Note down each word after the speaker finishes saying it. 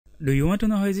Do you want to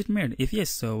know how is it made? If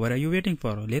yes, so what are you waiting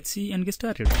for? Let's see and get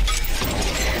started.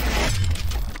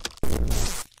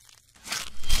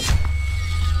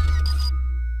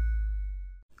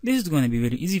 This is going to be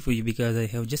very easy for you because I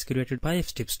have just created 5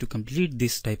 steps to complete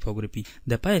this typography.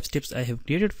 The 5 steps I have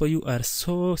created for you are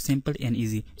so simple and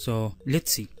easy. So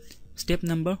let's see. Step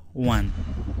number 1.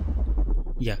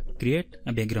 Yeah, create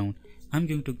a background. I'm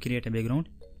going to create a background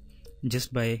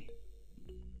just by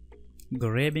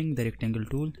grabbing the rectangle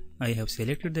tool. I have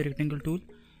selected the rectangle tool.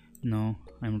 Now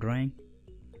I'm drawing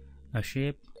a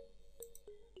shape,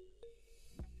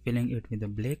 filling it with a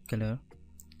black color,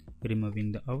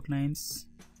 removing the outlines.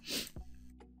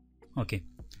 Okay,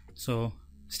 so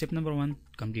step number 1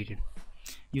 completed.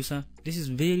 You saw this is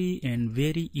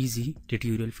very easy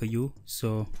tutorial for you,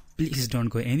 so please don't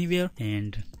go anywhere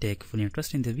and take full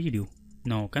interest in the video.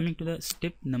 Now coming to the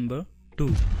step number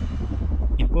 2,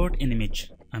 import an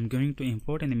image. I'm going to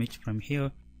import an image from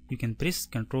here. You can press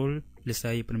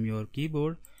Ctrl+I from your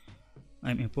keyboard.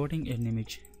 I'm importing an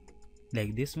image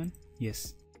like this one.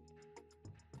 Yes,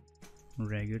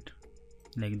 drag it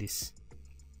like this.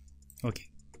 Okay,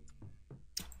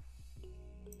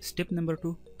 step number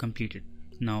 2 completed.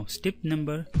 Now step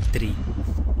number 3.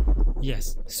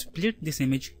 Yes, split this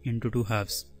image into 2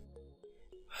 halves.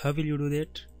 How will you do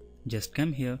that? Just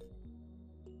come here,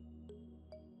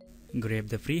 grab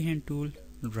the freehand tool,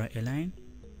 draw a line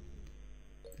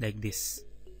like this.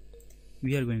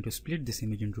 We are going to split this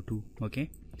image into 2. Okay,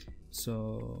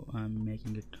 so I'm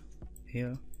making it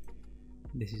here.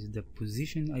 This is the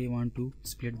position I want to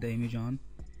split the image on.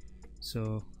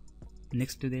 So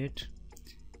next to that,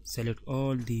 select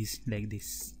all these like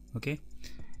this. Okay,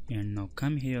 and now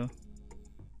come here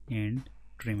and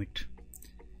trim it.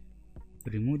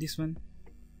 Remove this one.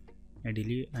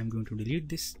 I'm going to delete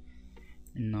this.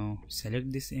 And now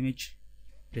select this image,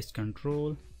 press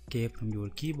Ctrl+K from your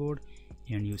keyboard,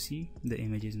 and you see the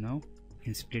image is now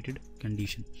in splitted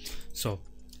condition. So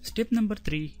step number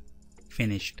 3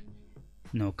 finished.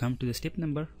 Now come to the step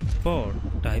number 4.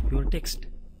 Type your text.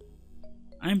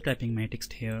 I'm typing my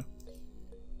text here.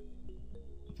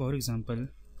 For example,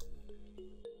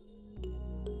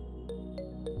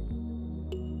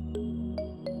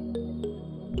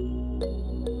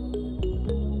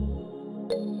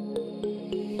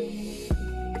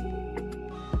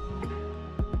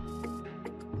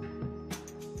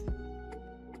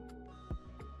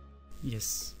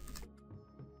 yes.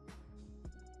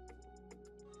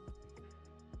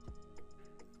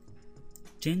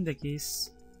 Change the case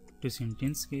to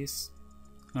sentence case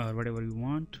or whatever you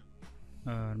want,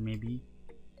 or maybe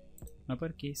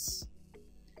uppercase.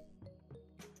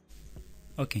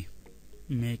 Okay,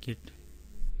 make it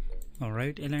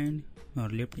right aligned or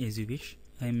left as you wish.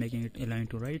 I am making it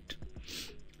aligned to right.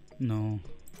 Now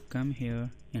come here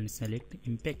and select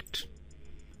impact.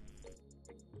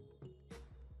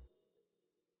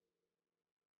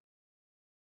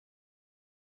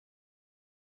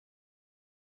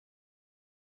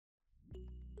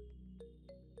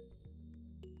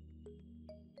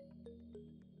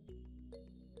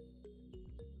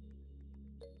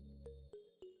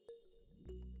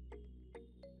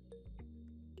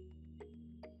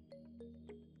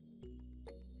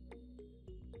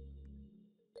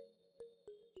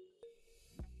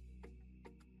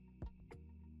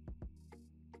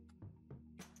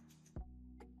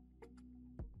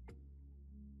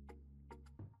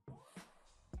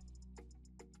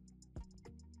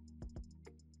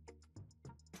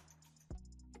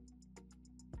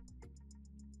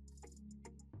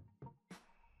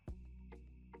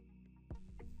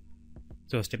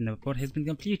 So step number 4 has been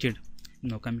completed.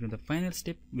 Now coming to the final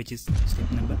step, which is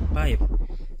step number 5.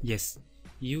 Yes,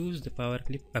 use the power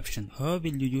clip option. How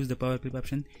will you use the power clip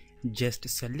option? Just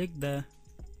select the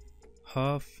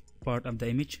half part of the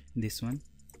image, this one,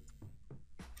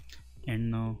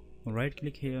 and now right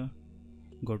click here,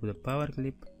 go to the power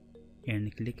clip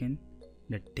and click in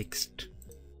the text.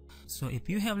 So if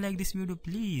you have liked this video,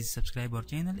 please subscribe our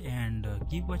channel and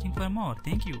keep watching for more.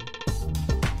 Thank you.